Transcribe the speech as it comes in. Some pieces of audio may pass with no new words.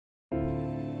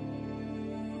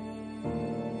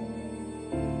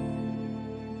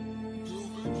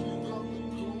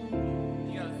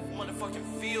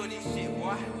feel this shit,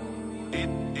 boy.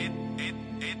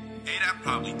 That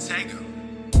probably take her.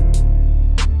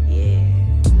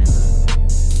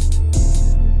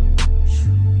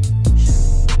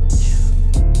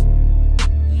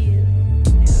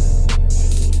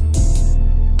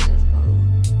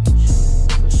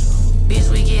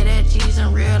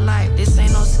 In real life, this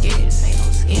ain't no skit.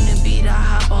 In the beat, I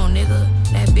hop on, nigga.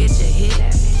 That bitch a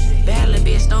hit. Bad little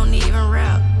bitch don't even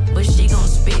rap, but she gon'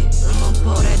 spit. I'ma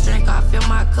pour that drink, I fill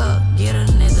my cup, get a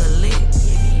nigga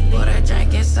lit. Pour that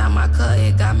drink inside my cup,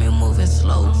 it got me moving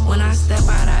slow. When I step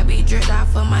out, I be dripped out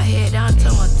from my head down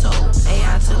to my toe. Hey,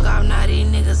 I took off, now these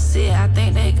niggas sit, I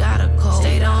think they got a cold.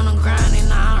 Stayed on the grind and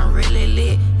now I'm really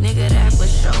lit, nigga, that for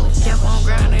sure. Kept on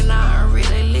grinding, now I'm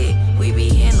really lit, we be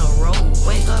in a row.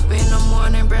 Wake up in the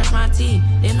morning, brush my teeth,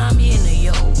 then I'm in the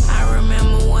yo. I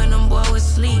remember when them boys was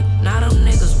sleep, now them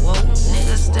niggas woke.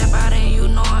 Niggas step out and you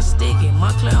know I'm sticking,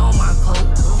 Moncler on my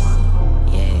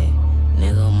coat. Yeah,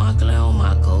 nigga, Moncler on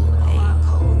my coat.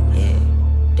 Yeah,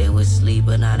 they was sleep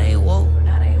but now they woke.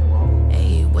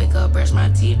 Hey, wake up, brush my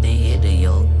teeth, then hit the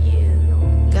yo.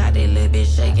 Got that little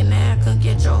bitch shaking, now I couldn't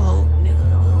get your hoe.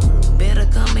 Better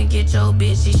come and get your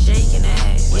bitch, she shaking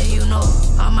ass. Yeah, you know,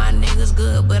 all my niggas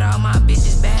good, but all my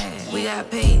bitches bad. We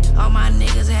got paid, all my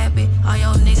niggas happy, all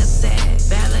your niggas sad.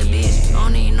 Bad little bitch,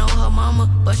 don't even know her mama,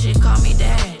 but she call me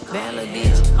dad. Bad little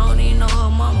bitch, don't even know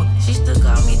her mama, she still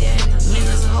call me dad.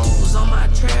 Niggas hoes on my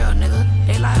trail, nigga,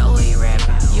 they like, oh, he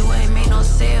rapping. You ain't made no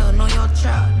sale, know your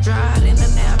trap, dried in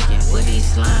the napkin. With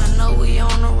these slime, know we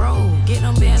on the road, get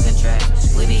them bands in traffic.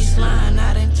 With these slime,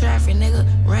 not in traffic, nigga,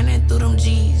 running through them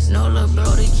G's. No little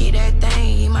bro to keep that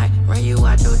thing, he might run you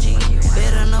out your G.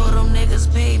 Better know them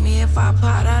niggas pay me if I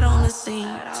pop out on the scene.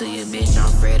 To your bitch,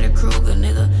 I'm Freddy Krueger,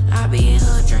 nigga, I be in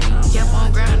her dream. Kept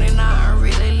on grinding, now I'm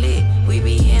really lit, we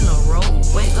be in a row.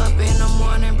 Wake up in the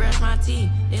morning, brush my teeth,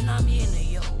 then I'm in the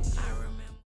yo.